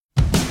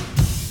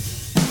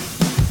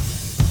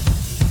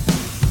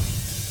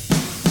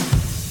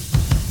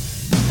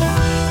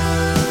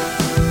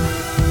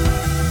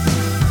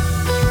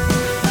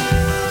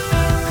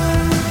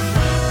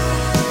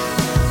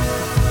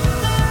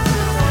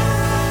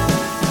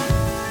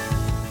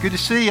Good to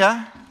see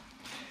you.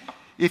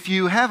 If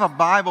you have a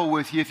Bible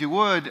with you, if you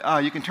would,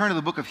 you can turn to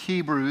the book of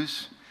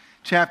Hebrews,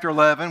 chapter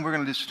 11. We're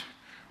going to just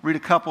read a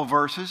couple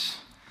verses.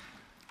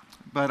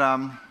 But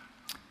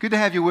good to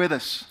have you with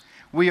us.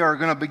 We are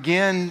going to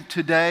begin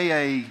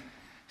today a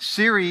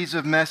series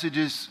of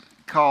messages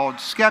called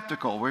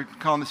Skeptical. We're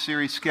calling the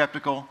series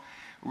Skeptical.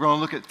 We're going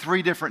to look at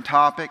three different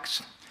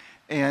topics.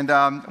 And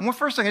well,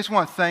 first thing, I just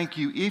want to thank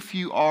you if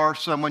you are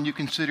someone you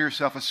consider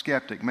yourself a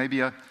skeptic. Maybe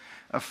a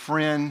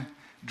friend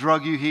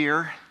drug you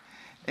here,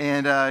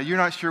 and you're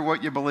not sure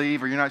what you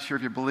believe, or you're not sure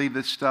if you believe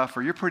this stuff,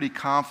 or you're pretty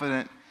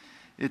confident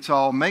it's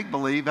all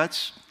make-believe.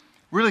 That's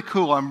really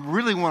cool. I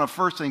really want to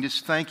first thing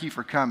just thank you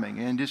for coming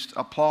and just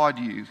applaud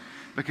you,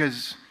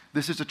 because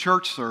this is a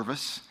church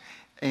service,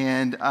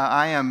 and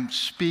I am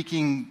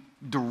speaking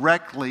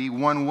directly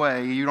one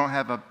way. You don't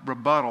have a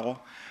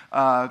rebuttal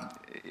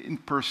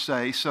per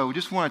se. So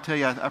just want to tell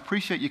you, I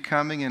appreciate you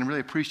coming and really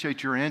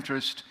appreciate your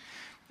interest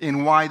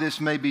in why this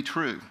may be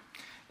true.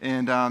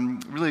 And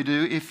really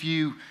do. If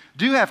you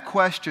do have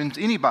questions,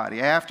 anybody,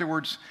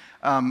 afterwards,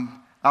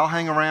 I'll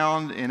hang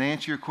around and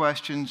answer your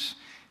questions.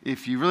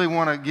 If you really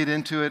want to get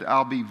into it,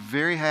 I'll be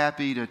very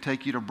happy to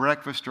take you to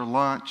breakfast or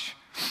lunch.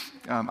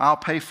 I'll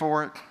pay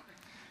for it.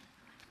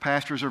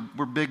 Pastors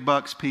we're big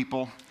bucks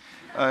people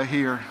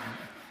here.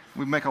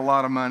 We make a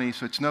lot of money,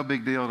 so it's no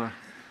big deal to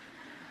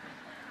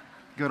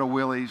go to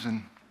Willie's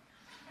and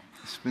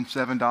spend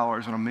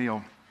 $7 on a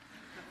meal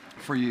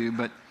for you.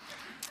 But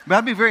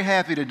I'd be very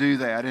happy to do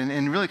that,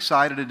 and really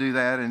excited to do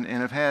that, and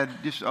I've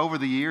had, just over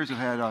the years, I've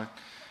had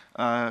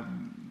a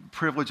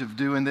privilege of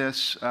doing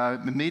this,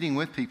 meeting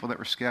with people that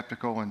were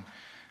skeptical, and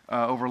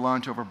over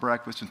lunch, over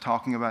breakfast, and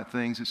talking about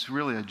things. It's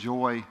really a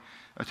joy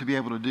to be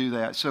able to do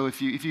that. So if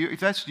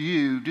that's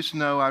you, just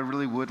know I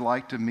really would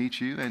like to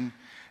meet you,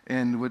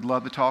 and would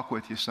love to talk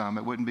with you some.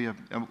 I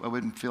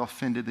wouldn't feel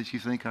offended that you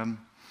think I'm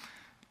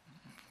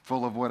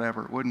full of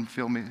whatever. It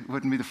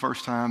wouldn't be the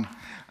first time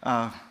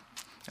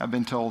I've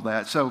been told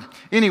that. So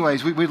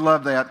anyways, we'd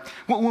love that.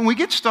 When we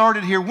get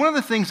started here, one of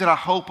the things that I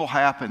hope will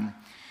happen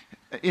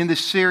in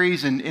this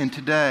series and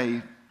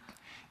today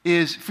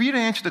is for you to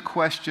answer the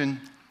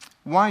question,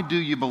 why do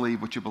you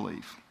believe what you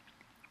believe?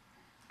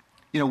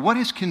 You know, what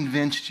has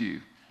convinced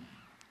you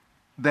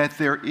that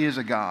there is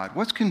a God?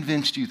 What's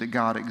convinced you that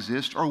God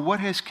exists? Or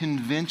what has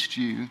convinced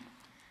you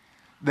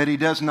that He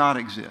does not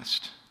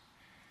exist?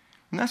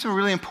 And that's a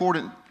really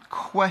important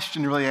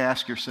question to really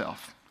ask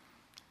yourself.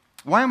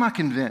 Why am I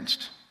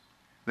convinced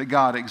that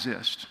God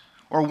exists?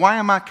 Or why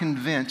am I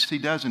convinced He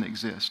doesn't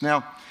exist?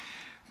 Now,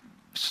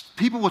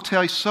 people will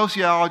tell you,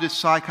 sociologists,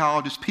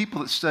 psychologists,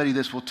 people that study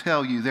this will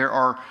tell you there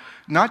are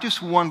not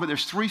just one, but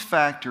there's three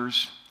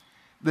factors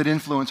that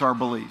influence our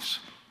beliefs.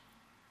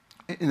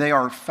 And they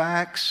are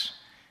facts,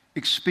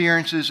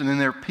 experiences, and then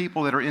there are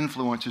people that are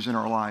influences in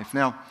our life.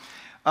 Now,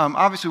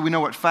 obviously we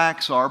know what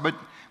facts are, but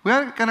we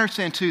got to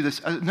understand too,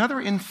 this another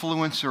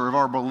influencer of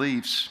our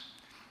beliefs.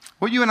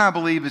 What you and I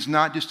believe is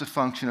not just a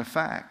function of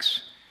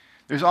facts.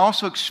 There's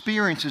also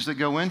experiences that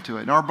go into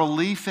it. And our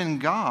belief in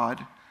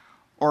God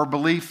or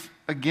belief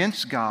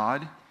against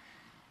God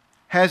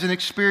has an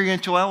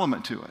experiential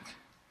element to it.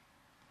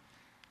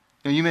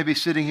 And you may be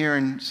sitting here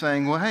and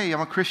saying, well, hey,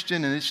 I'm a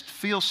Christian and it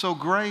feels so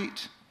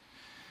great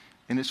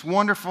and it's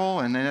wonderful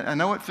and I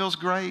know it feels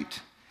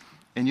great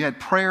and you had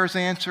prayers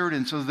answered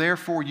and so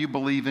therefore you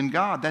believe in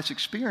God. That's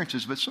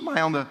experiences. But somebody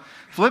on the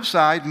flip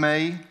side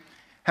may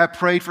have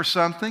prayed for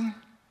something.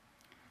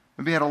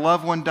 Maybe had a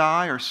loved one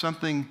die or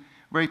something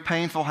very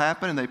painful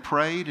happen and they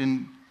prayed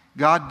and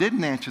God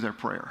didn't answer their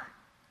prayer.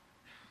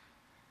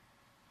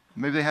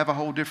 Maybe they have a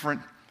whole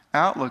different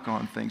outlook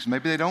on things.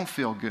 Maybe they don't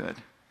feel good.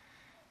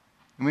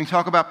 And we can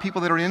talk about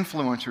people that are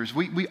influencers.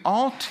 We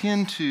all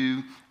tend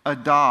to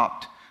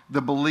adopt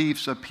the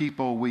beliefs of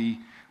people we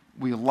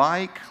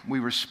like, we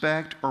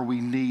respect, or we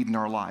need in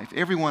our life.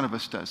 Every one of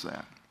us does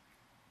that.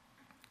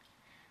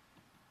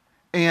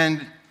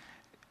 And,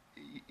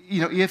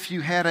 you know, if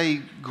you had a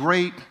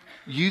great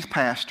youth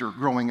pastor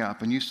growing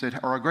up and you said,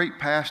 or a great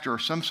pastor or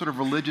some sort of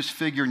religious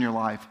figure in your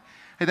life,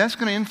 hey, that's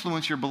going to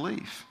influence your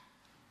belief.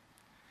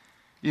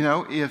 You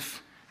know,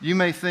 if you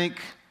may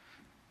think,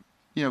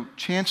 you know,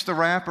 Chance the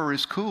Rapper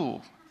is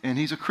cool and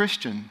he's a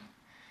Christian,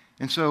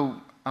 and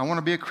so I want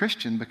to be a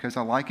Christian because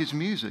I like his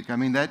music. I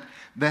mean, that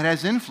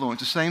has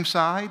influence. The same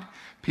side,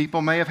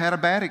 people may have had a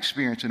bad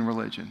experience in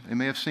religion. They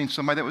may have seen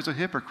somebody that was a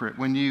hypocrite.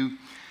 When you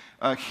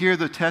hear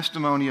the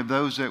testimony of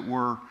those that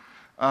were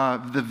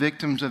the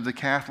victims of the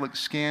Catholic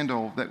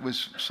scandal that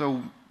was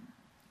so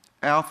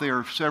out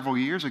there several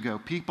years ago,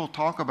 people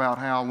talk about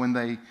how when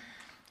they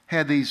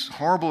had these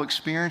horrible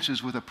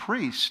experiences with a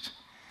priest,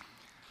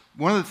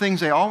 one of the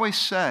things they always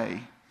say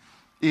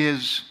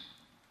is,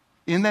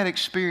 in that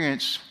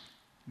experience,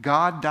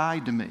 God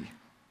died to me.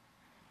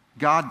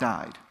 God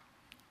died.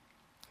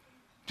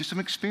 Just an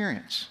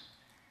experience.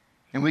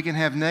 And we can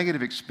have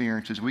negative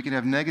experiences. We can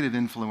have negative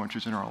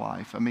influencers in our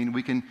life. I mean,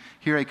 we can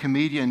hear a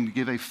comedian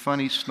give a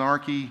funny,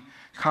 snarky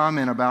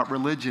comment about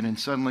religion and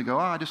suddenly go,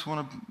 I just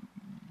want to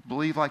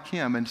believe like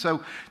him. And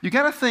so you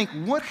got to think,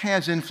 what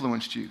has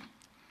influenced you?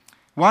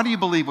 Why do you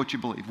believe what you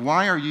believe?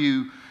 Why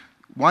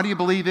do you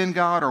believe in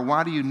God, or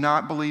why do you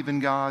not believe in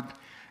God?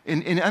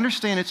 And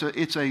understand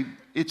it's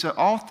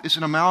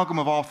an amalgam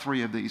of all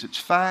three of these. It's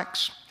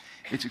facts,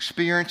 it's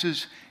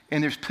experiences,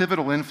 and there's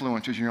pivotal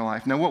influencers in your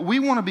life. Now, what we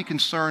want to be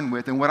concerned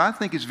with, and what I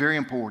think is very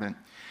important,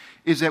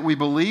 is that we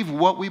believe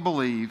what we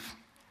believe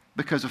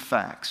because of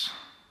facts.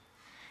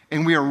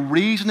 And we are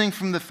reasoning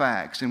from the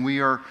facts, and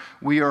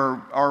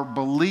our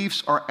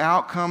beliefs are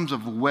outcomes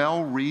of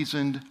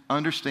well-reasoned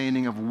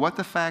understanding of what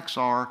the facts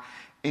are,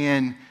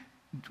 and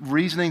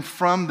reasoning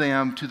from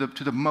them to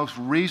the most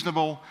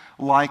reasonable,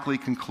 likely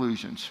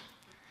conclusions.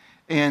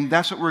 And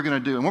that's what we're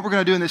going to do. And what we're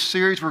going to do in this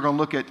series,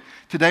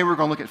 today we're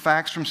going to look at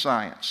facts from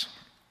science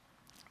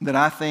that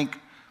I think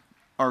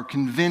are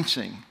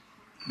convincing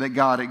that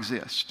God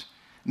exists.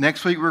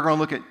 Next week, we're going to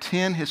look at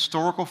 10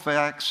 historical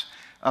facts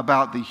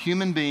about the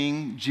human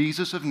being,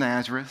 Jesus of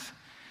Nazareth,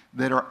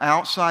 that are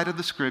outside of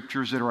the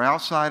Scriptures, that are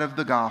outside of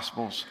the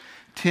Gospels.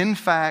 10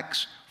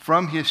 facts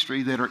from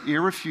history that are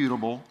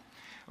irrefutable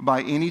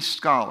by any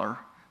scholar,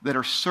 that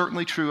are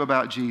certainly true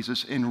about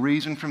Jesus, and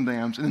reason from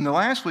them. And then the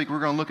last week, we're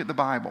going to look at the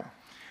Bible.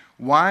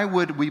 Why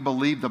would we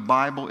believe the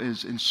Bible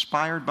is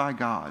inspired by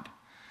God?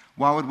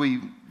 Why would we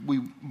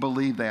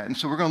believe that? And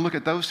so we're going to look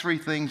at those three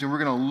things, and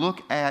we're going to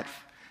look at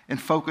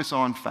and focus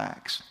on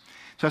facts.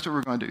 So that's what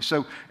we're going to do.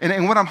 So,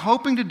 and what I'm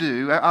hoping to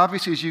do,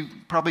 obviously, as you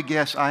probably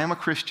guess, I am a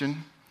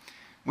Christian,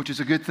 which is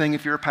a good thing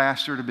if you're a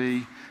pastor to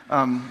be.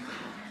 And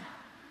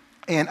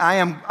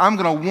I'm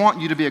going to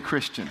want you to be a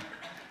Christian.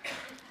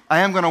 I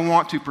am going to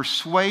want to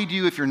persuade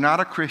you, if you're not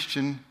a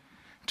Christian,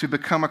 to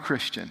become a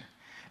Christian.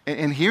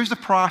 And here's the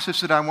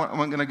process that I'm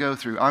going to go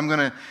through. I'm going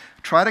to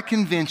try to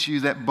convince you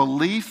that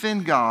belief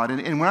in God,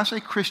 and when I say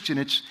Christian,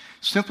 it's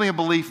simply a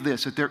belief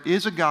that there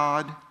is a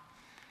God,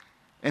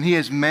 and He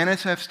has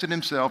manifested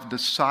Himself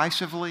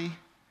decisively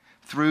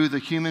through the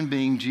human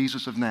being,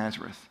 Jesus of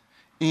Nazareth.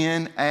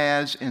 In,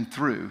 as, and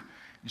through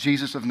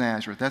Jesus of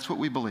Nazareth. That's what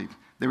we believe.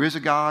 There is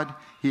a God,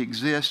 He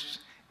exists,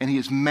 and He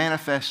is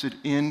manifested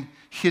in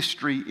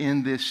history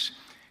in this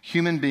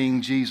human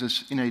being,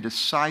 Jesus, in a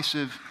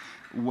decisive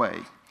way.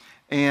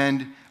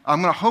 And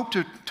I'm going to hope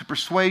to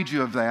persuade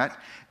you of that.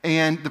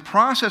 And the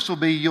process will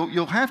be,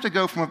 you'll have to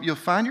go from, you'll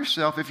find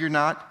yourself, if you're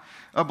not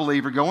a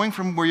believer, going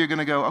from where you're going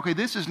to go, okay,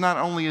 this is not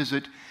only is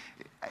it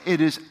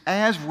is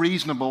as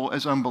reasonable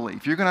as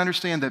unbelief. You're going to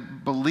understand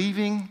that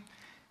believing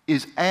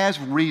is as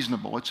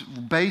reasonable. It's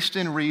based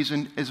in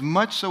reason, as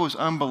much so as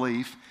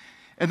unbelief.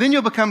 And then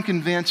you'll become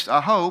convinced,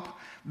 I hope,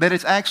 that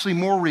it's actually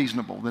more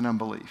reasonable than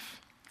unbelief.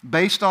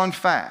 Based on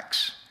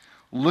facts,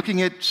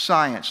 looking at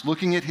science,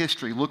 looking at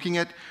history, looking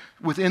at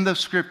within the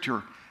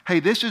Scripture,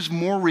 hey, this is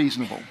more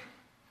reasonable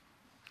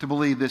to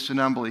believe this than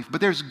unbelief. But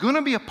there's going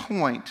to be a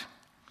point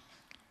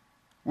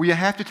where you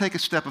have to take a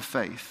step of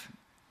faith.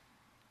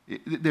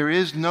 There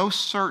is no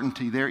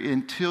certainty there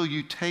until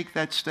you take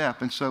that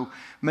step. And so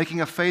making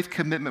a faith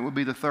commitment would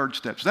be the third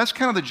step. So that's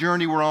kind of the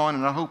journey we're on,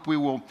 and I hope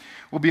we'll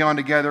be on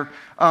together.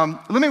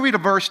 Let me read a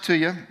verse to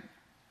you.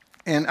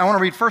 And I want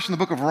to read first in the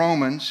book of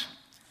Romans,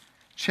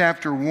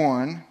 chapter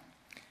 1.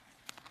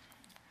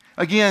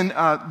 Again,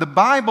 the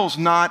Bible's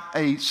not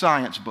a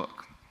science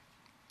book,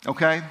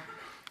 okay?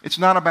 It's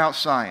not about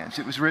science.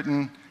 It was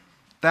written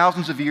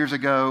thousands of years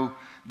ago.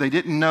 They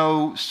didn't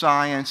know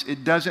science.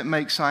 It doesn't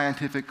make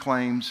scientific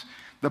claims.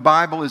 The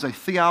Bible is a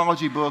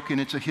theology book, and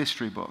it's a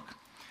history book.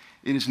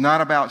 It is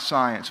not about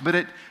science. But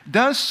it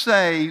does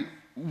say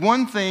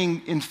one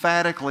thing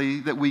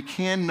emphatically that we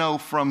can know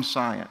from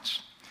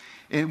science.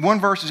 One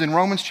verse is in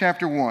Romans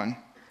chapter 1.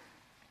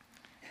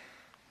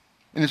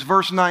 And it's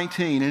verse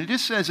 19. And it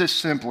just says this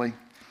simply.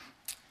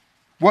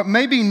 What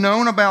may be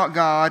known about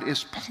God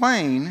is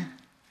plain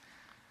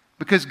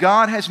because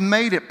God has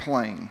made it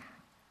plain.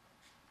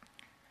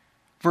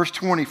 Verse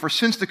 20, for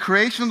since the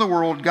creation of the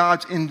world,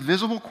 God's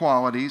invisible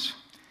qualities,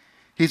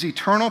 His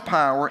eternal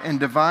power and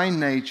divine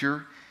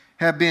nature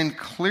have been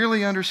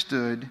clearly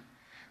understood,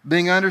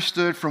 being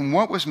understood from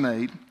what was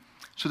made,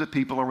 so that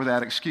people are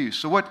without excuse.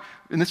 So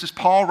and this is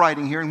Paul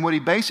writing here, and what he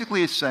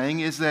basically is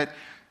saying is that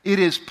it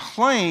is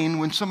plain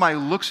when somebody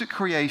looks at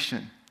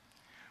creation,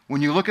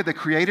 when you look at the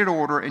created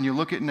order and you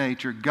look at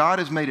nature, God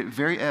has made it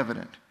very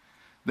evident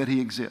that He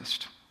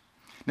exists.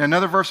 Now,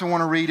 another verse I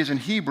want to read is in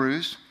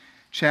Hebrews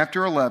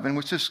chapter 11,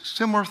 which is a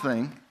similar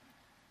thing.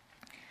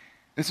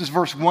 This is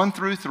verse 1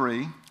 through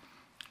 3.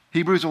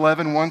 Hebrews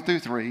 11, 1 through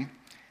 3. And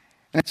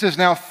it says,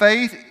 now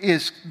faith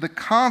is the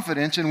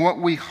confidence in what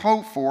we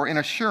hope for and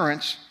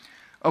assurance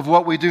of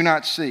what we do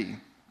not see.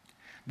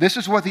 This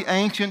is what the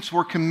ancients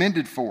were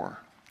commended for.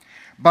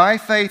 By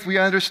faith we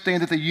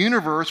understand that the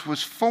universe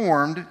was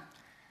formed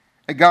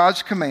at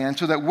God's command,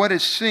 so that what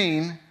is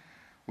seen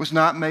was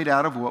not made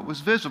out of what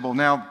was visible.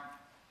 Now,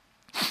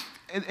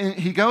 and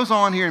he goes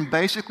on here and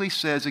basically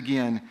says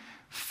again,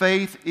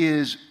 faith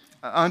is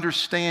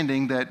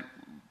understanding that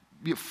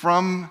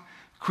from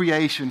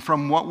creation,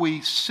 from what we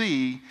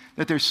see,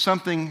 that there's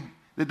something,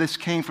 that this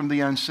came from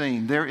the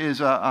unseen. There is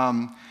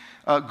a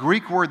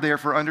Greek word there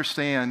for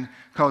understand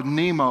called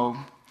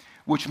pneuma,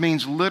 which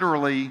means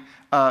literally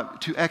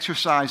to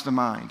exercise the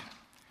mind.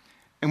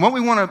 And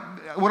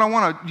what I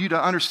want you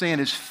to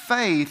understand is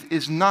faith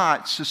is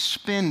not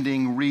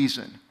suspending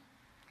reason.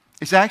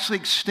 It's actually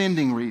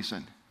extending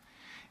reason.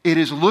 It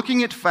is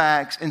looking at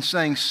facts and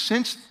saying,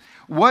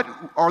 what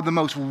are the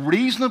most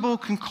reasonable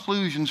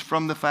conclusions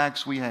from the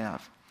facts we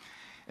have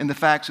and the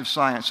facts of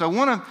science? So I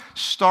want to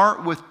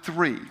start with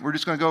three. We're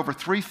just going to go over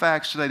three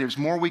facts today. There's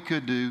more we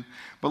could do,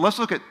 but let's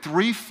look at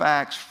three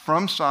facts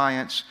from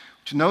science,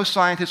 which no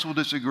scientist will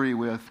disagree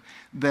with,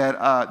 that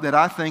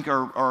I think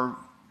are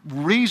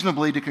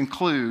reasonably to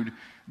conclude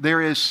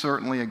there is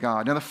certainly a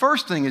God. Now, the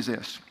first thing is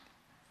this.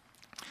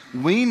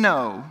 We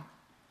know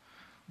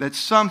that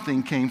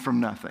something came from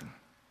nothing.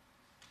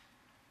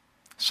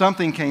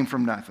 Something came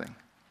from nothing.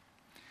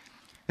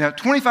 Now,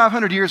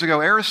 2,500 years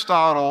ago,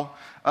 Aristotle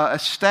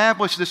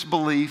established this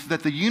belief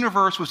that the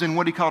universe was in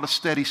what he called a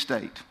steady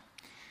state.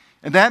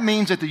 And that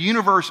means that the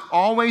universe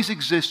always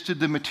existed,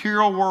 the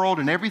material world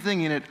and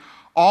everything in it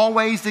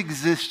always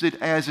existed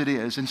as it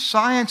is. And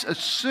science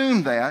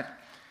assumed that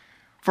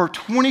for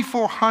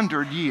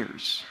 2,400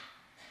 years.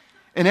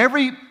 And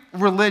every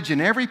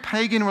religion, every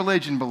pagan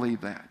religion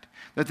believed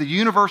that the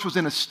universe was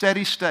in a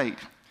steady state.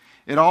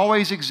 It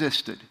always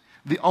existed.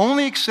 The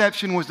only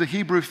exception was the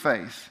Hebrew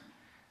faith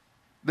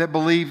that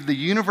believed the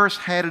universe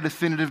had a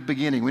definitive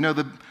beginning. We know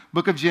the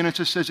book of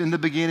Genesis says, in the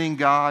beginning,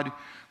 God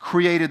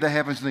created the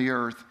heavens and the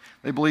earth.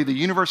 They believe the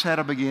universe had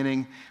a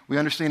beginning. We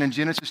understand in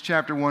Genesis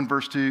chapter 1,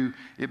 verse 2,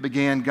 it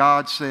began,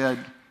 God said,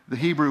 the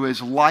Hebrew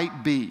is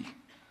light be.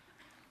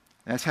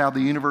 That's how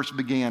the universe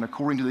began,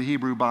 according to the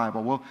Hebrew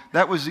Bible. Well,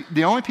 that was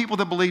the only people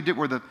that believed it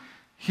were the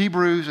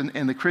Hebrews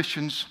and the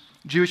Christians,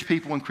 Jewish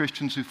people and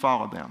Christians who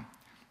followed them.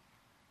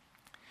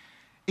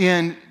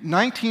 In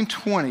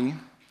 1920,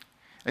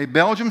 a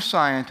Belgian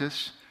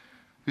scientist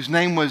whose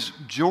name was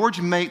George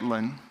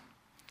Maitland,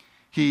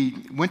 he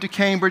went to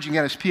Cambridge and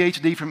got his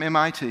PhD from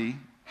MIT,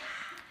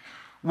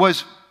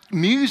 was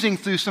musing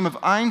through some of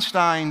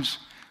Einstein's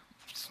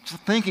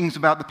thinkings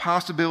about the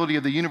possibility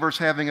of the universe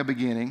having a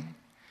beginning.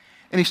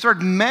 And he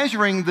started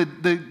measuring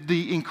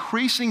the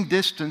increasing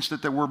distance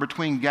that there were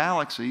between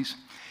galaxies.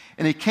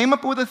 And he came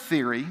up with a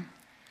theory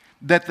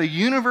that the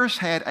universe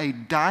had a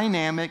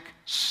dynamic,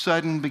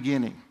 sudden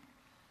beginning.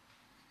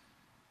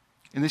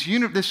 And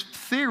this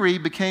theory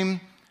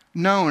became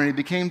known, and he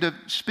began to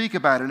speak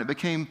about it, and it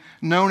became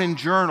known in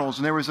journals.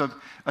 And there was a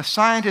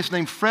scientist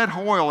named Fred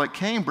Hoyle at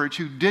Cambridge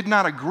who did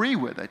not agree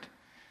with it.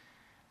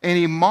 And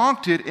he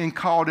mocked it and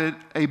called it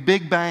a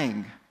Big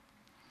Bang.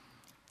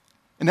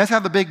 And that's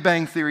how the Big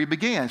Bang Theory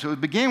began. So it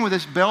began with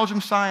this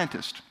Belgian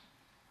scientist.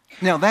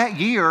 Now, that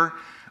year,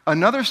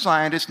 another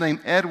scientist named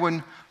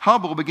Edwin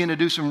Hubble began to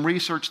do some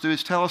research through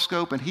his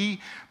telescope, and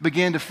he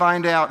began to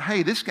find out,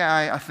 hey, this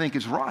guy, I think,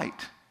 is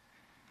right.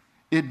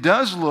 It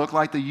does look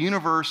like the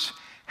universe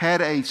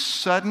had a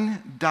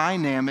sudden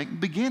dynamic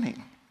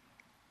beginning.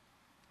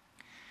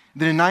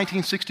 Then in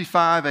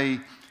 1965, a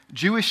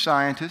Jewish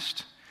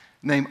scientist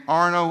named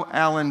Arno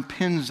Allen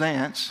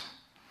Penzance,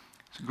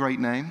 it's a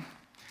great name,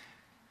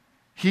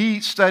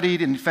 he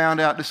studied and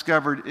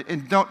discovered,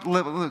 and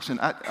listen,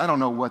 I don't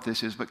know what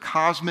this is, but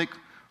cosmic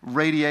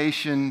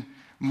radiation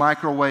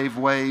microwave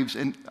waves,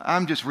 and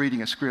I'm just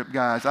reading a script,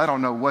 guys. I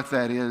don't know what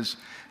that is.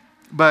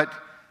 But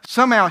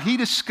somehow he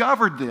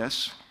discovered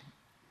this,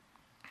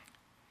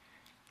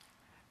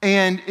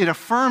 and it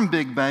affirmed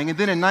Big Bang. And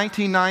then in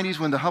 1990s,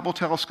 when the Hubble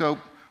telescope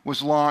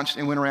was launched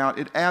and went around,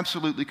 it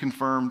absolutely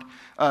confirmed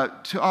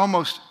to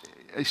almost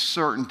a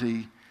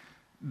certainty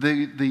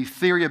the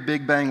theory of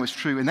Big Bang was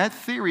true. And that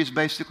theory is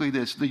basically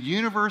this. The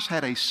universe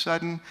had a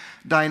sudden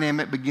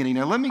dynamic beginning.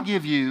 Now, let me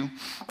give you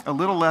a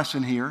little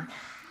lesson here.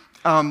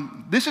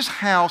 This is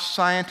how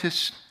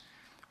scientists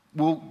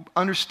will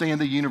understand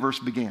the universe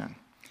began.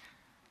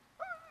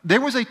 There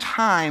was a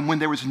time when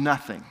there was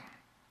nothing.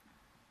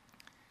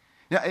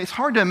 Now, it's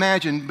hard to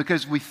imagine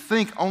because we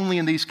think only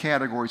in these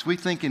categories. We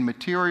think in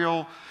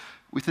material,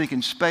 we think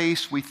in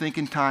space, we think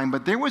in time.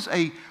 But there was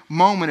a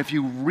moment, if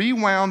you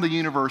rewound the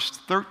universe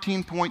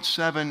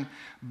 13.7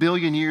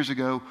 billion years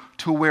ago,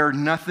 to where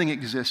nothing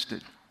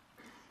existed.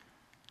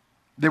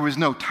 There was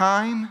no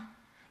time,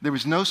 there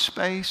was no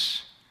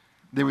space,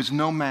 there was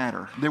no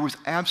matter. There was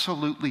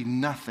absolutely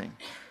nothing.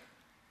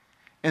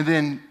 And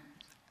then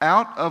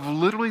out of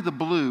literally the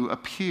blue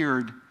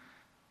appeared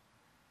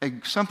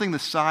something the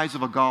size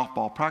of a golf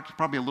ball,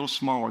 probably a little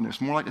smaller than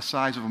this, more like the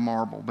size of a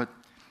marble, but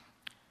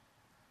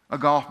a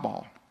golf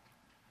ball,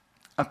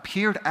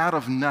 appeared out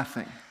of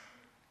nothing,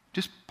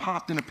 just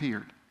popped and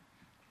appeared.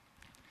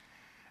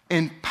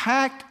 And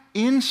packed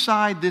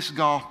inside this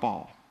golf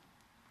ball.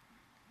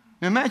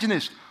 Now imagine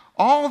this,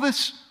 all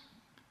this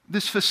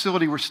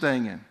facility we're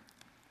staying in,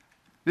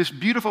 this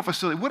beautiful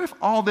facility, what if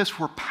all this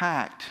were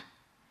packed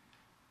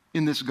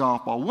in this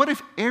golf ball? What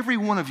if every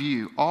one of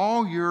you,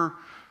 all your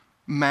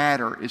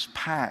matter is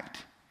packed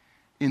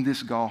in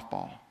this golf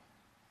ball?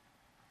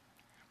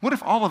 What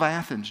if all of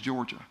Athens,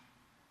 Georgia,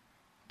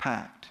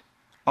 packed?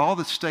 All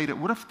the state of,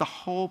 what if the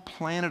whole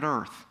planet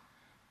Earth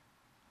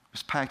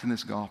was packed in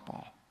this golf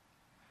ball?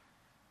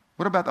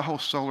 What about the whole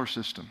solar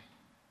system?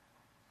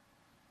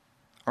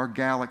 Our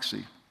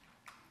galaxy?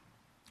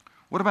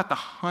 What about the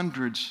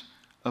hundreds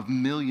of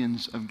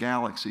millions of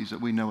galaxies that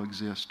we know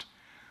exist,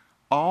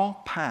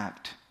 all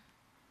packed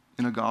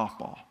in a golf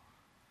ball?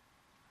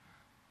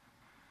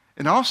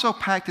 And also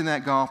packed in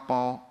that golf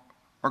ball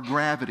are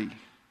gravity,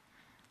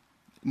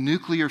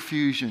 nuclear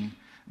fusion,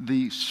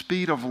 the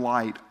speed of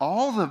light,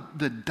 all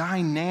the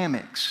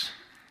dynamics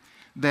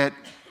that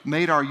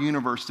made our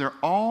universe. They're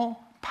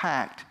all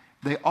packed.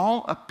 They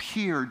all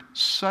appeared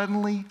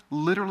suddenly,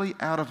 literally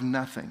out of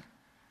nothing.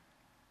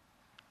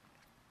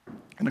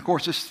 And of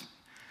course, this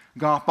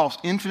golf ball's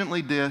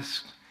infinitely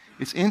disked,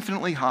 it's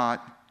infinitely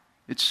hot,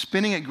 it's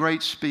spinning at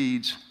great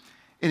speeds,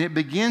 and it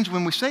begins,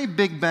 when we say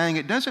Big Bang,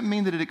 it doesn't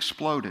mean that it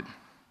exploded.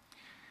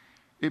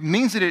 It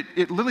means that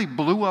it literally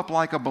blew up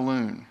like a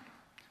balloon.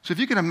 So if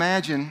you can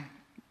imagine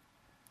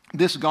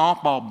this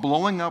golf ball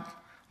blowing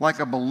up like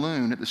a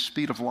balloon at the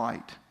speed of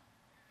light,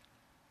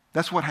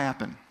 that's what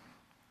happened.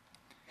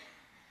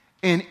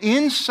 And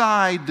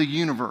inside the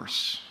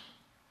universe,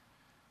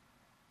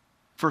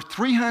 for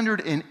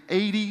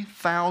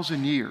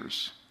 380,000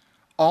 years,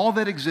 all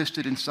that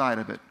existed inside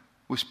of it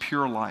was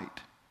pure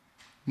light,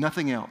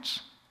 nothing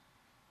else.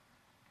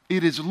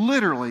 It is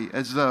literally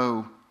as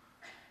though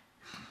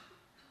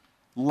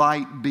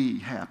light be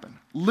happened,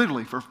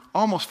 literally for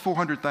almost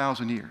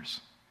 400,000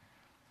 years.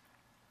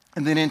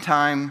 And then in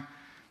time,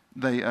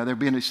 there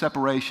being these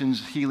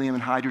separations, helium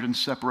and hydrogen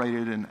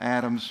separated and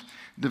atoms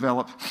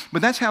developed.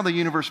 But that's how the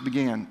universe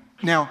began.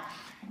 Now,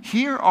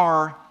 here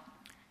are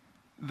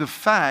the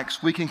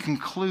facts we can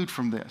conclude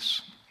from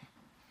this.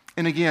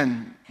 And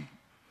again,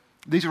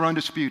 these are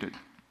undisputed.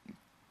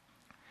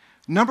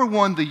 Number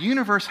one, the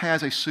universe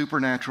has a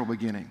supernatural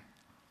beginning.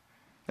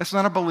 That's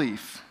not a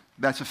belief,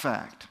 that's a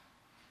fact.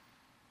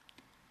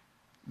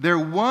 There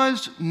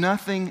was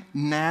nothing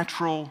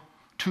natural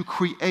to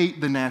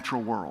create the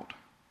natural world.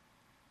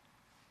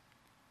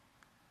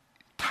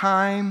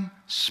 Time,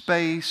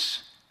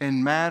 space,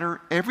 and matter,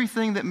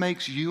 everything that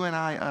makes you and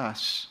I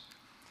us,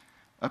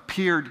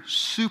 appeared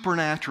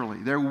supernaturally.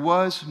 There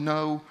was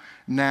no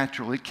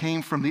natural. It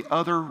came from the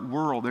other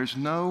world. That's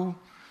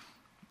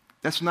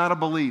not a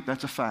belief,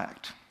 that's a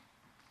fact.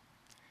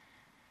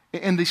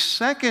 And the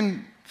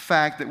second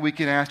fact that we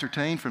can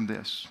ascertain from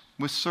this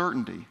with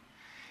certainty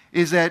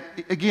is that,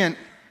 again,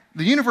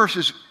 the universe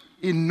is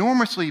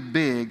enormously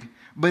big,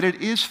 but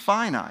it is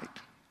finite.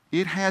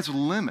 It has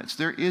limits.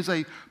 There is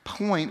a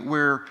point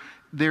where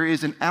there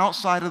is an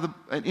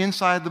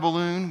inside the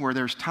balloon where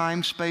there's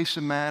time, space,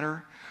 and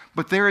matter,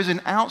 but there is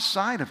an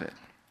outside of it.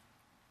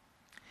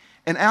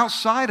 And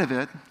outside of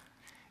it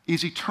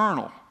is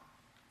eternal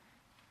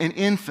and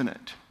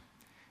infinite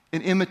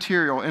and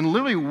immaterial. And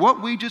literally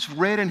what we just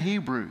read in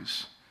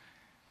Hebrews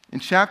in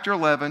chapter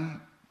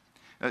 11,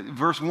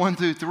 verse 1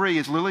 through 3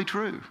 is literally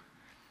true.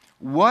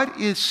 What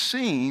is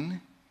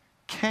seen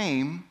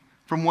came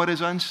from what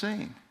is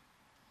unseen.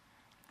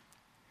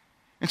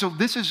 And so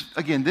this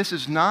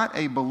is not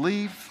a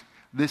belief,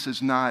 this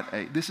is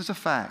a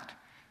fact.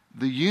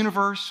 The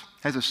universe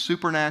has a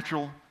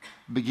supernatural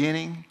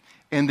beginning,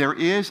 and there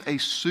is a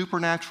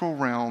supernatural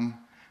realm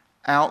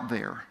out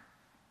there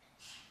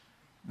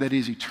that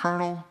is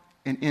eternal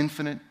and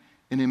infinite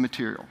and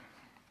immaterial.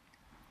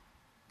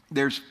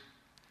 There's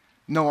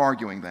no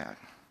arguing that.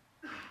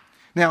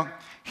 Now,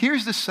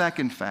 here's the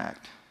second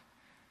fact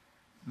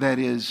that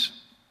is,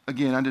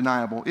 again,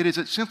 undeniable. It is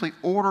that simply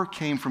order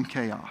came from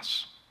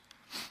chaos.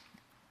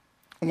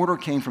 Order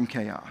came from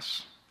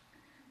chaos.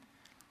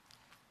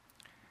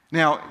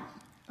 Now,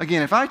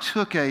 again, if I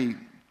took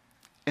an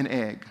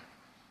egg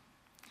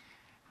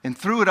and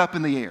threw it up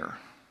in the air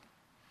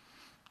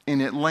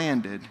and it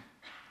landed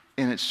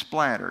and it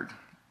splattered,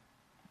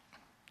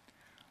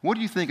 what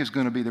do you think is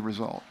going to be the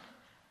result?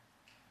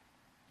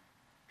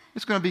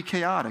 It's going to be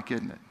chaotic,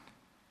 isn't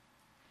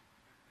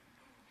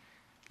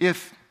it?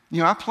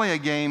 I play a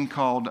game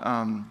called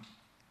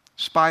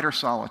Spider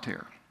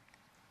Solitaire.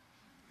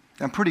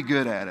 I'm pretty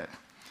good at it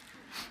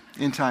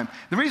in time.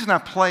 The reason I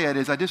play it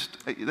is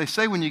they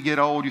say when you get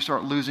old, you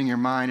start losing your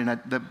mind, and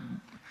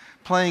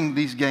playing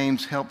these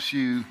games helps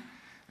you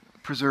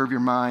preserve your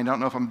mind. I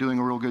don't know if I'm doing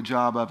a real good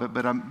job of it,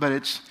 but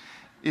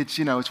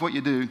it's what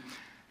you do.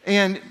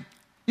 And,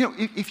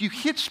 if you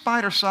hit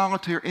Spider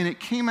Solitaire and it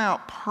came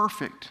out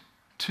perfect,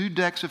 2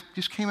 decks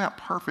just came out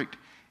perfect,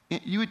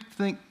 you would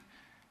think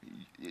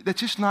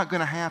that's just not going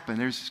to happen.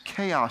 There's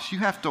chaos. You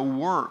have to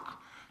work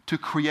to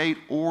create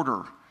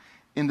order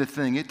in the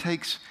thing. It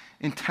takes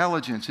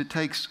intelligence, it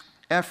takes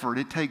effort,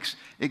 it takes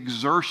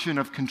exertion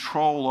of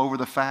control over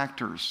the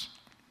factors.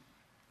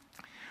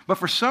 But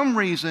for some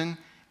reason,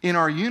 in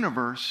our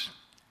universe,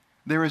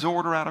 there is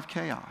order out of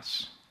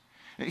chaos.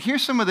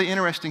 Here's some of the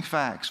interesting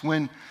facts.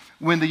 When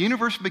the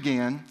universe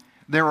began,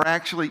 there were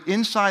actually,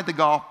 inside the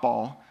golf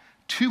ball,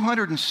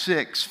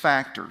 206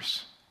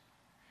 factors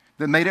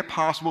that made it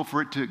possible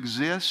for it to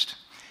exist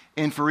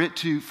and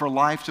for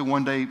life to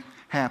one day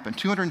happen.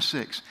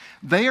 206.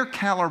 They are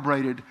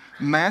calibrated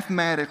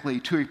mathematically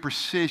to a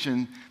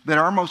precision that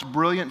our most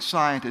brilliant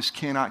scientists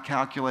cannot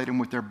calculate them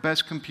with their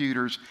best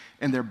computers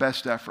and their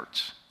best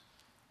efforts.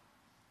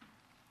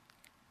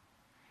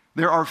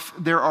 There's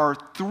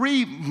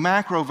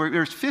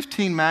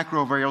 15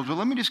 macro variables, but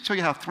let me just show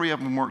you how 3 of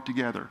them work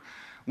together.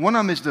 One of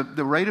them is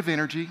the rate of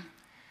energy,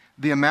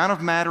 the amount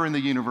of matter in the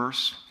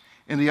universe,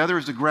 and the other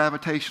is the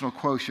gravitational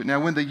quotient. Now,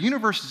 when the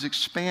universe is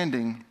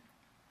expanding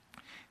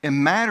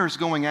and matter is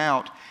going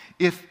out,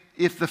 if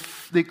the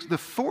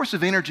force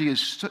of energy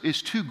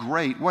is too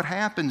great, what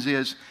happens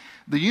is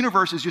the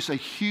universe is just a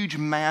huge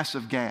mass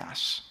of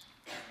gas.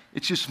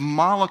 It's just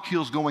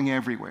molecules going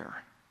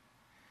everywhere.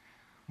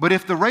 But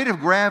if the rate of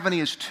gravity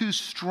is too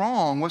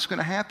strong, what's going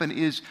to happen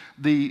is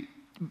the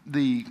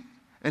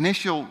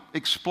initial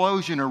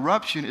explosion,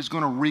 eruption is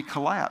going to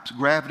recollapse.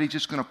 Gravity is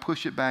just going to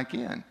push it back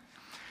in.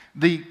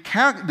 The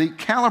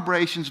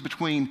calibrations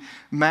between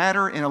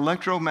matter and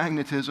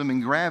electromagnetism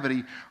and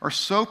gravity are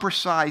so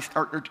precise,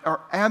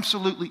 are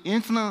absolutely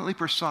infinitely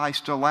precise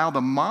to allow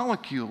the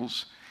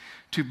molecules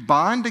to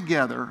bond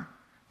together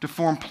to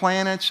form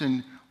planets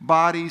and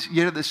bodies,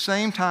 yet at the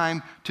same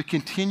time to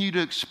continue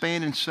to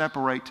expand and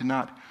separate to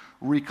not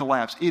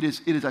recollapse.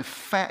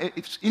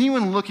 If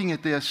anyone looking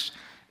at this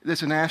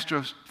that's an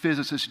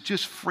astrophysicist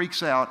just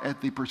freaks out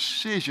at the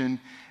precision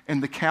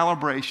and the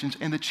calibrations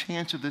and the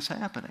chance of this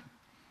happening.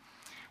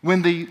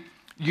 When the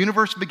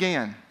universe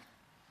began,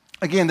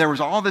 again, there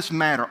was all this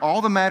matter.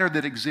 All the matter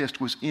that exists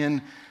was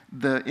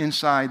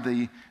inside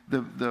the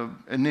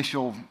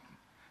initial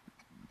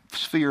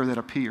sphere that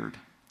appeared.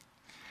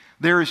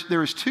 There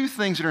is 2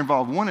 things that are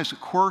involved. One is a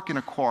quark and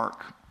a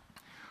quark.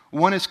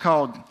 One is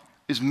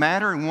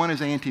matter and one is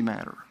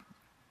antimatter.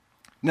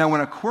 Now, when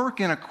a quark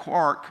and a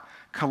quark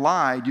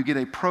collide, you get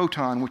a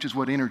proton, which is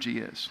what energy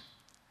is.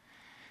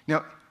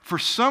 Now, for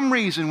some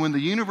reason, when the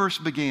universe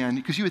began,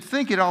 because you would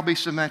think it'd all be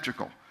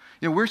symmetrical.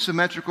 We're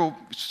symmetrical.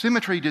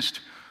 Symmetry just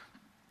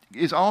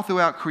is all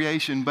throughout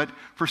creation. But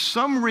for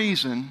some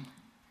reason,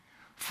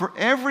 for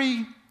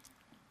every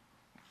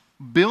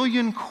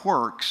billion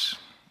quarks,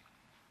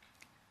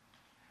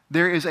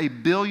 there is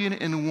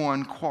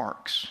 1,000,000,001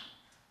 quarks.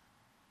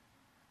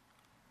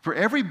 For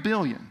every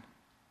billion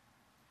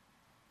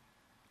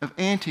of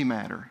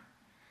antimatter,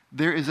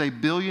 there is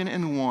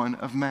 1,000,000,001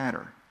 of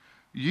matter.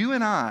 You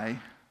and I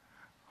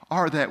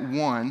are that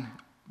 1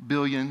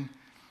 billion.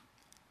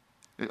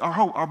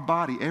 Our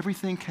body,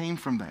 everything came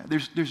from that.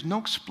 There's no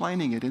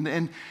explaining it.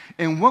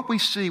 And what we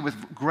see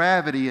with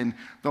gravity and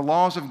the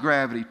laws of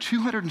gravity,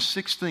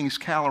 206 things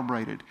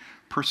calibrated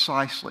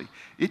precisely,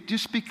 it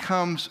just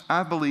becomes,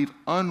 I believe,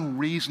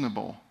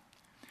 unreasonable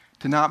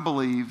to not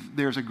believe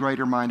there's a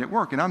greater mind at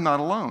work. And I'm not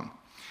alone.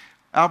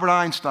 Albert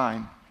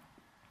Einstein,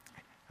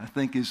 I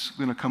think, is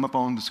going to come up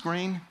on the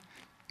screen.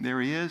 There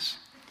he is.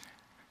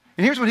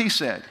 And here's what he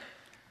said.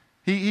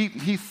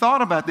 He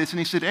thought about this and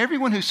he said,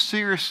 everyone who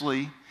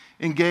seriously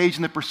engaged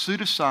in the pursuit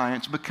of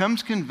science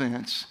becomes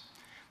convinced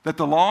that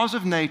the laws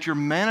of nature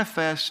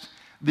manifest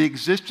the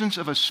existence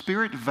of a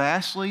spirit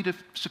vastly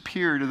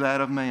superior to that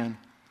of man,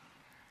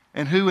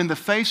 and who, in the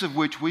face of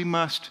which we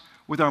must,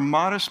 with our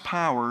modest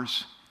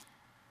powers,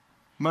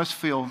 must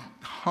feel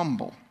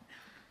humble.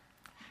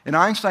 And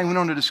Einstein went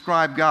on to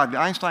describe God.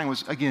 Einstein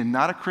was, again,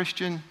 not a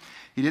Christian.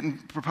 He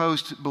didn't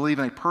propose to believe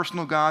in a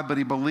personal God, but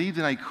he believed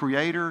in a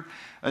creator,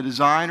 a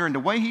designer. And the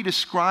way he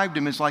described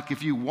him is like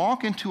if you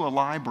walk into a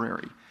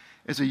library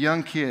as a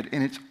young kid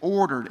and it's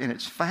ordered and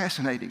it's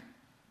fascinating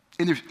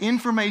and there's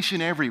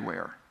information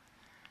everywhere.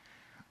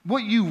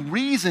 What you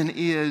reason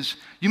is,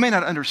 you may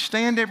not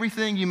understand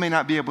everything, you may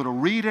not be able to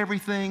read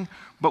everything,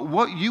 but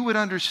what you would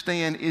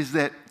understand is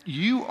that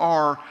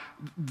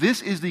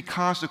this is the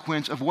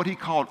consequence of what he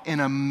called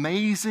an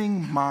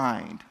amazing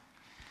mind.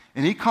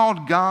 And he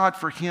called God,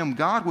 for him,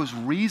 God was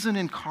reason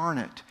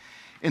incarnate.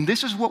 And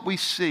this is what we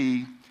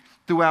see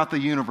throughout the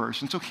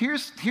universe. And so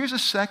here's a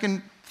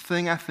second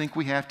thing I think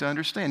we have to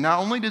understand. Not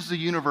only does the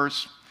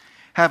universe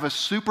have a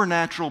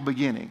supernatural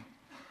beginning,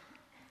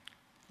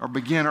 or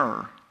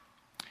beginner,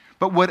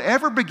 but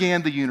whatever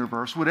began the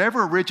universe,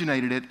 whatever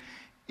originated it,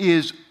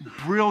 is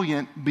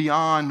brilliant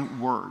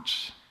beyond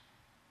words.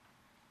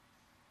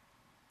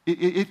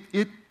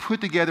 It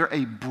put together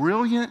a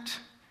brilliant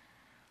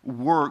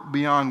work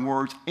beyond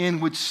words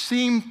and would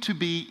seem to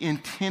be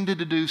intended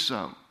to do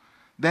so.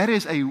 That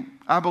is,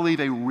 I believe,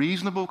 a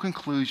reasonable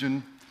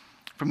conclusion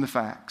from the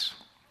facts.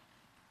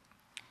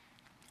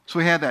 So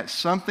we had that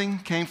something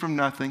came from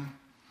nothing,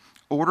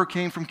 order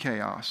came from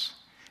chaos.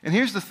 And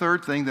here's the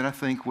third thing that I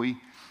think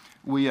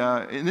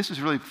and this is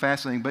really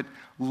fascinating, but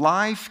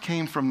life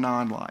came from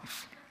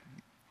non-life.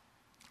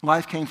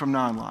 Life came from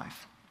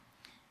non-life.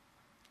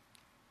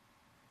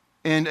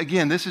 And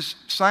again,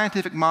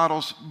 scientific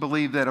models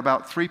believe that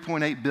about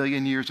 3.8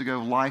 billion years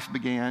ago, life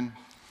began.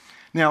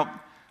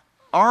 Now,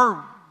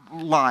 our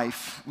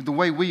life, the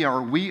way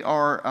we're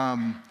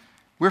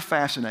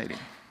fascinating.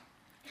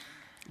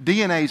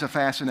 DNA is a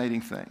fascinating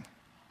thing.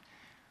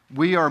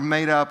 We are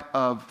made up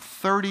of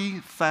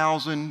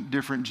 30,000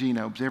 different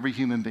genomes, every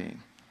human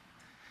being.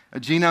 A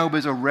genome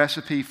is a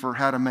recipe for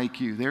how to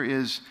make you. There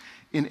is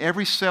in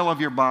every cell of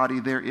your body,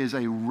 there is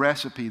a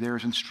recipe.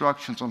 There's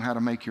instructions on how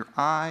to make your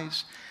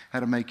eyes, how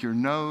to make your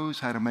nose,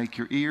 how to make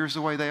your ears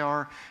the way they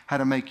are, how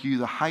to make you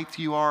the height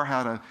you are,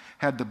 how to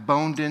have the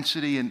bone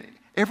density, and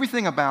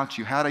everything about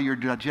you, how your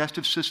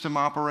digestive system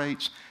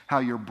operates, how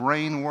your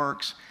brain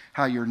works,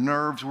 how your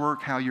nerves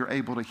work, how you're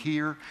able to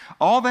hear.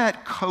 All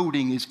that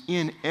coding is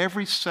in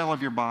every cell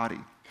of your body.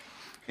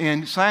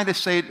 And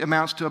scientists say it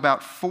amounts to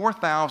about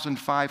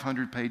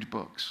 4,500 page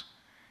books.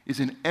 Is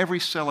in every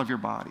cell of your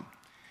body.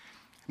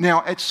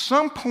 Now, at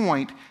some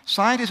point,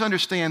 scientists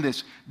understand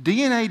this.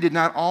 DNA did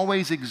not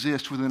always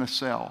exist within a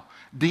cell.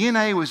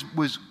 DNA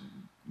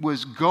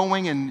was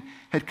going and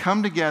had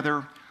come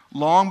together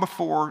long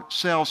before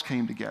cells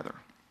came together.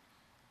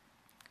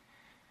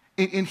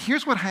 And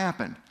here's what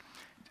happened.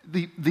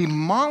 The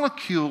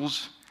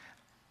molecules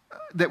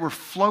that were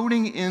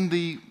floating in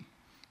the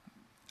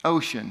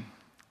ocean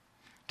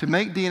to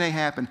make DNA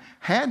happen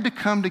had to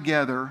come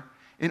together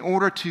in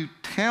order to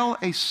tell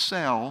a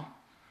cell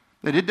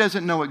that it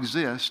doesn't know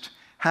exists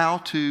how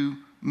to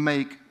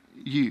make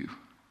you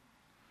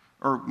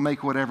or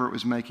make whatever it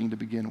was making to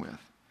begin with.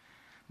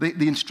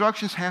 The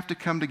instructions have to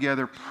come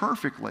together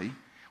perfectly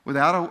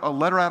without a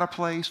letter out of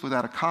place,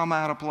 without a comma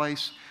out of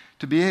place,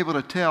 to be able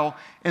to tell.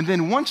 And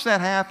then once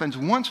that happens,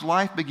 once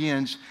life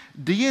begins,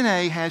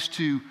 DNA has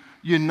to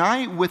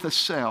unite with a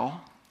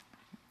cell,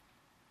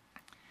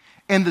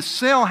 and the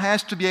cell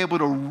has to be able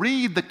to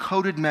read the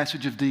coded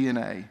message of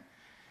DNA.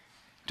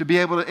 To be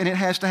able to, and it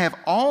has to have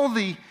all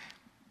the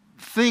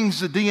things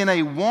the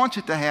DNA wants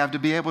it to have to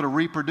be able to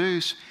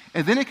reproduce,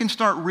 and then it can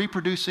start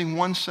reproducing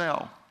one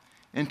cell,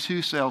 and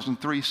 2 cells, and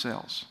 3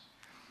 cells.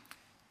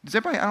 Does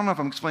everybody, I don't know if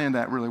I'm explaining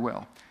that really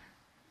well,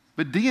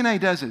 but DNA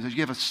does this. You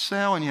have a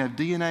cell and you have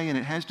DNA and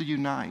it has to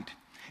unite.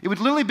 It would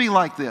literally be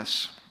like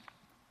this.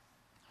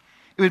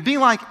 It would be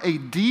like a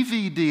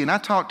DVD, and I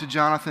talked to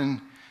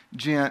Jonathan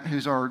Gent,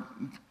 who's our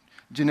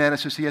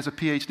geneticist. He has a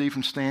PhD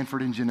from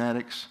Stanford in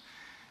genetics.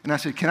 And I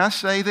said, can I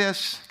say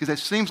this? Because it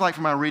seems like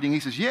from my reading,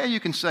 he says, yeah, you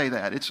can say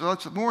that. It's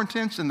more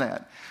intense than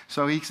that.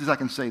 So he says, I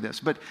can say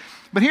this. But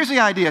here's the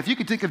idea. If you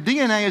could think of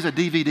DNA as a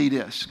DVD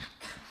disc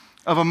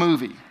of a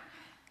movie,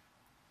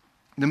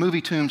 the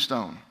movie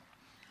Tombstone.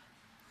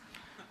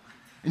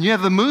 And you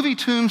have the movie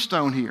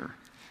Tombstone here.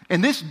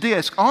 And this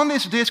disc, on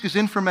this disc is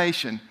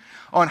information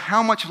on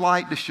how much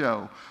light to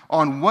show,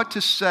 on what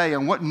to say,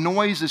 on what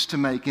noises to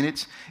make. And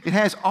it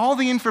has all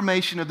the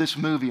information of this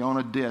movie on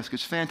a disc.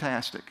 It's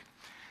fantastic.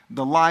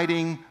 The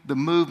lighting, the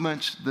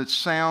movements, the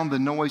sound, the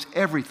noise,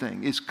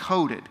 everything is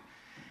coded.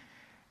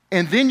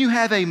 And then you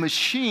have a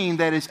machine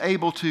that is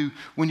able to,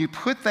 when you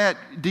put that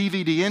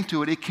DVD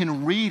into it, it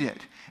can read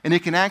it, and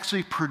it can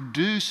actually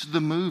produce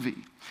the movie.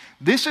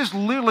 This is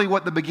literally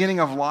what the beginning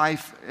of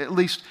life, at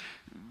least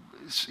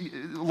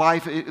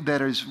life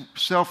that is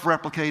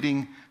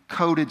self-replicating,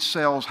 coded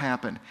cells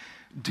happen.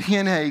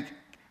 DNA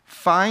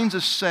finds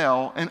a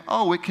cell, and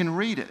it can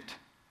read it.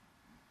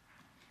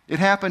 It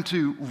happened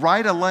to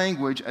write a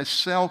language a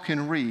cell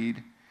can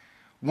read.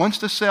 Once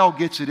the cell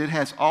gets it, it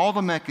has all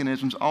the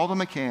mechanisms, all the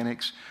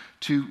mechanics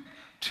to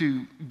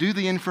do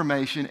the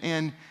information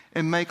and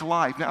make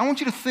life. Now, I want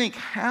you to think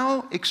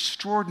how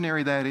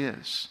extraordinary that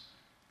is.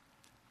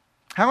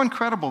 How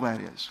incredible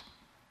that is.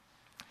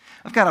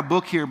 I've got a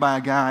book here by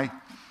a guy,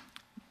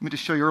 let me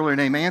just show you earlier,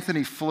 named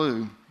Anthony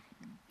Flew.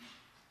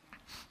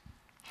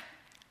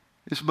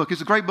 This book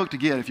is a great book to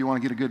get if you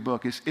want to get a good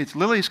book. It's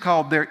literally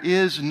called There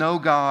Is No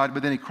God,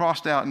 but then he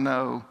crossed out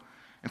no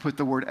and put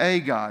the word a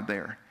God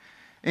there.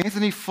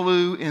 Anthony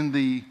Flew in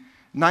the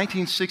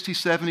 1960s,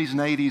 70s, and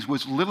 80s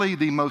was literally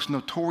the most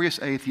notorious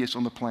atheist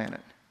on the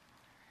planet.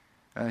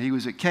 He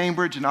was at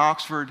Cambridge and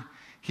Oxford.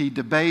 He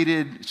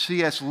debated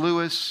C.S.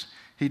 Lewis.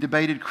 He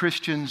debated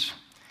Christians.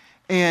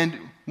 And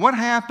what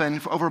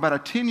happened over about a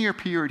 10-year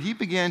period, he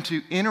began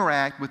to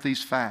interact with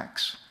these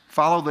facts,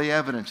 follow the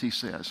evidence, he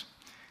says.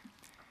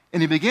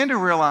 And he began to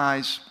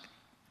realize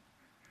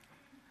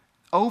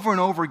over and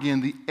over again,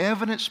 the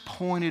evidence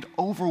pointed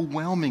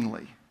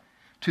overwhelmingly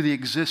to the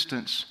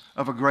existence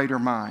of a greater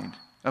mind,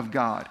 of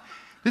God.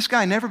 This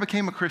guy never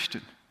became a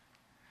Christian.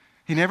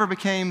 He never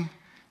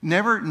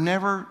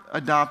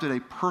adopted a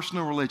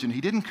personal religion.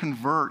 He didn't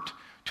convert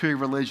to a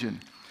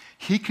religion.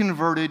 He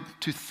converted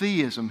to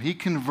theism. He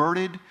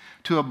converted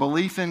to a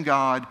belief in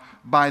God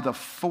by the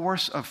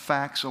force of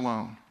facts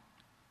alone.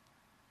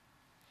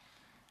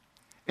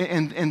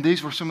 And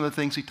these were some of the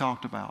things he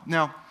talked about.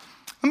 Now,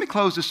 let me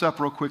close this up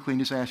real quickly and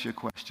just ask you a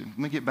question. Let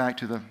me get back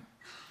to the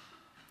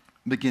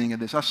beginning of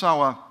this. I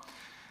saw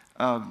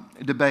a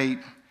debate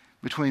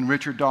between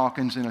Richard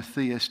Dawkins and a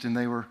theist, and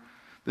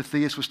the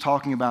theist was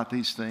talking about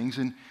these things.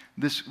 And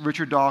this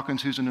Richard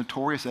Dawkins, who's a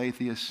notorious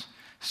atheist,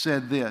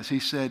 said this. He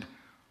said,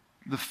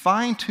 the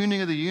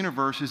fine-tuning of the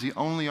universe is the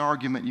only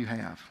argument you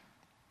have.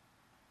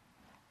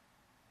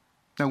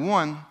 Now,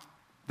 one,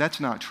 that's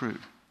not true.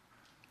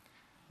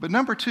 But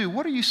number two,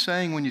 what are you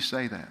saying when you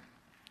say that?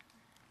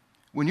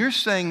 When you're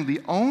saying the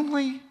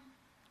only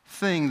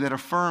thing that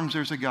affirms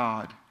there's a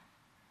God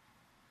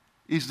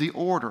is the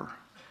order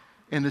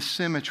and the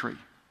symmetry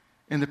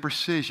and the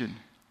precision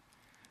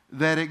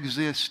that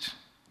exist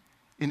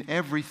in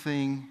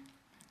everything,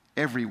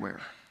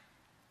 everywhere.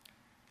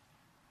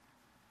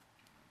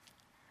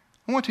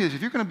 I want to tell you this,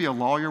 if you're going to be a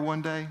lawyer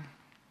one day,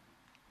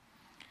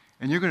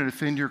 and you're going to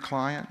defend your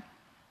client,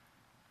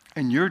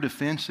 and your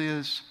defense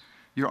is,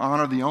 Your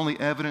Honor, the only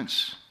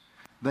evidence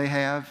they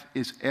have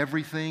is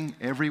everything,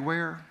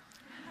 everywhere,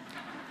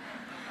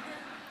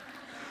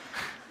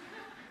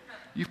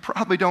 you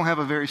probably don't have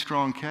a very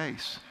strong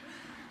case.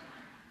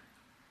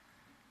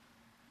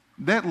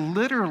 That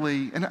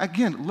literally, and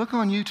again, look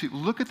on YouTube,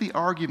 look at the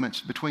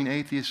arguments between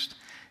atheists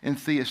and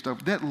theists.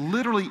 That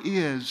literally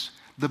is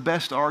the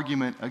best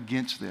argument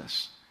against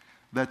this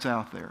that's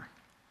out there.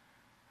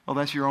 Oh,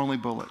 that's your only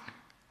bullet.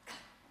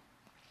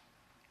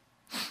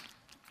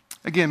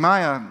 Again,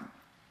 I'm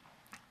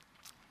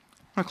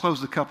going to close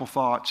with a couple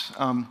thoughts.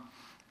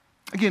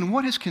 Again,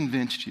 what has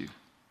convinced you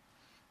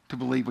to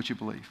believe what you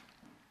believe?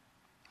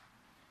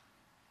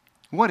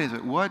 What is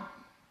it? What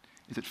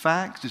is it?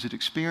 Facts? Is it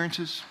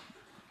experiences?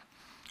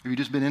 Have you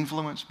just been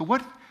influenced?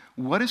 But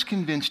what has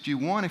convinced you,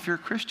 one, if you're a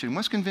Christian,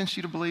 what's convinced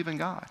you to believe in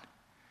God?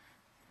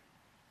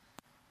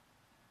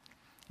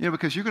 You know,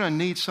 because you're going to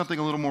need something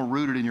a little more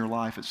rooted in your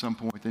life at some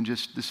point than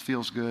just this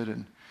feels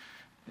good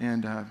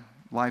and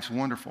life's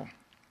wonderful.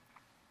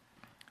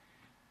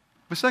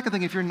 The second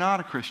thing, if you're not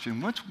a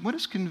Christian, what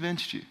has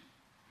convinced you?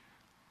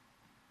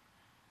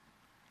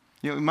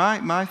 You know,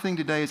 my thing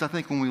today is I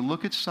think when we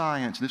look at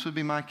science, this would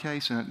be my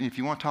case, and if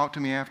you want to talk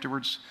to me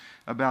afterwards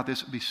about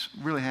this, I'd be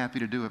really happy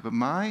to do it. But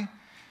I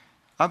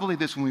believe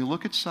this, when we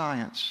look at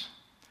science,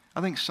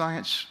 I think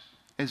science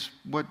is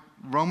what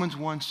Romans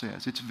 1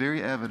 says. It's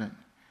very evident,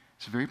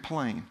 it's very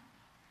plain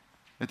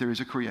that there is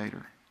a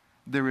creator,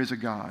 there is a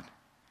God.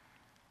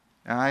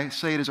 And I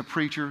say it as a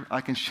preacher,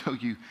 I can show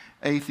you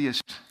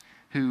atheists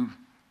who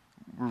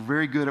were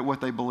very good at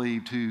what they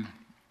believed, who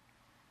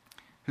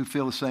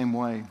feel the same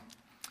way.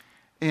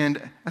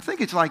 And I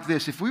think it's like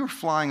this. If we were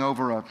flying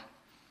over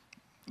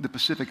the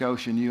Pacific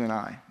Ocean, you and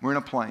I, we're in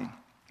a plane.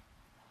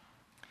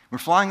 We're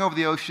flying over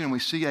the ocean and we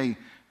see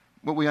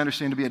what we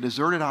understand to be a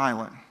deserted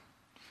island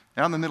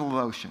out in the middle of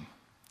the ocean.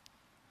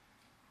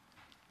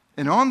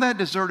 And on that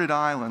deserted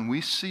island,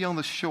 we see on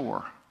the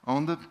shore,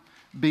 on the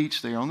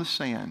beach there, on the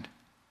sand,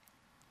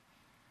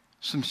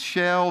 some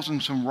shells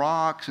and some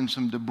rocks and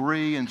some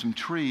debris and some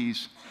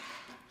trees.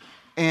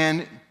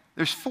 And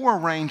there's 4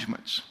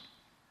 arrangements.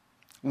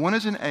 One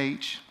is an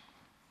H,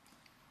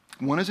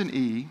 one is an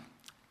E,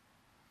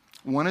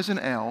 one is an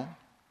L,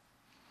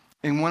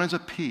 and one is a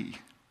P.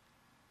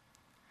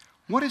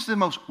 What is the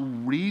most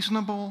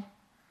reasonable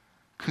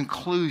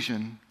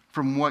conclusion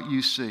from what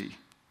you see?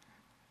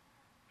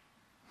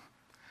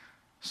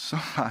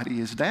 Somebody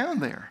is down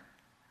there.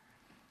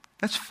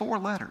 That's 4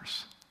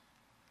 letters.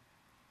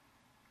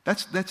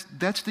 That's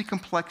the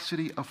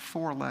complexity of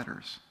 4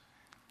 letters.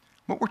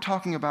 What we're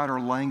talking about are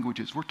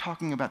languages. We're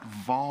talking about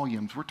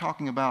volumes. We're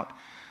talking about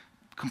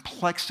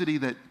complexity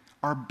that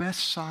our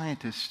best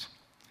scientists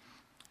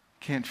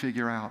can't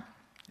figure out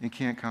and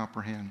can't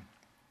comprehend.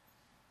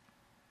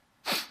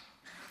 So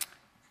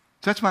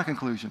that's my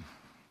conclusion.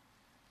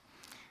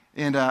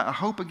 And I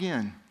hope,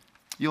 again,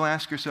 you'll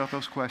ask yourself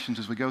those questions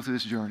as we go through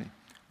this journey.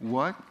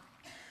 What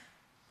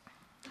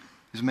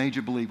has made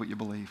you believe what you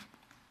believe?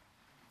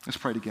 Let's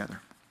pray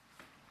together.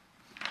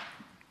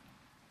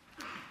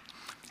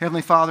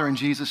 Heavenly Father, in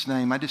Jesus'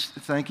 name, I just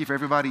thank you for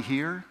everybody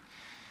here.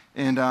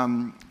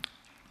 And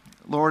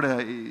Lord,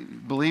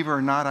 believer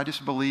or not, I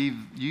just believe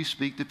you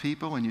speak to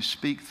people and you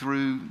speak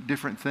through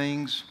different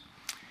things.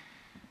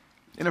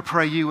 And I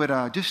pray you would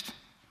just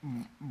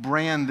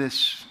brand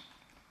this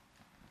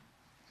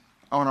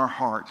on our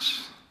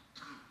hearts.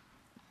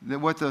 That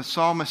what the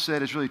psalmist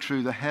said is really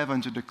true. The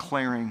heavens are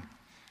declaring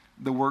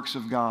the works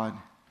of God.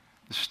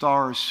 The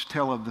stars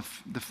tell of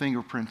the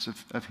fingerprints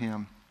of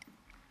Him.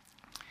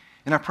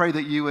 And I pray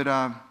that you would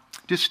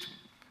just,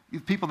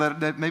 people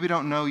that maybe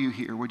don't know you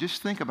here, would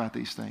just think about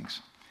these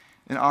things.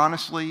 And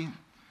honestly,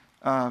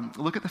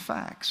 look at the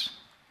facts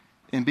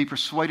and be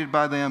persuaded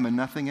by them and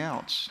nothing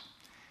else.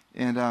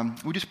 And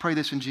we just pray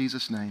this in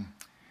Jesus' name.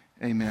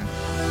 Amen.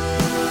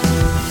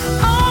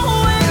 Oh.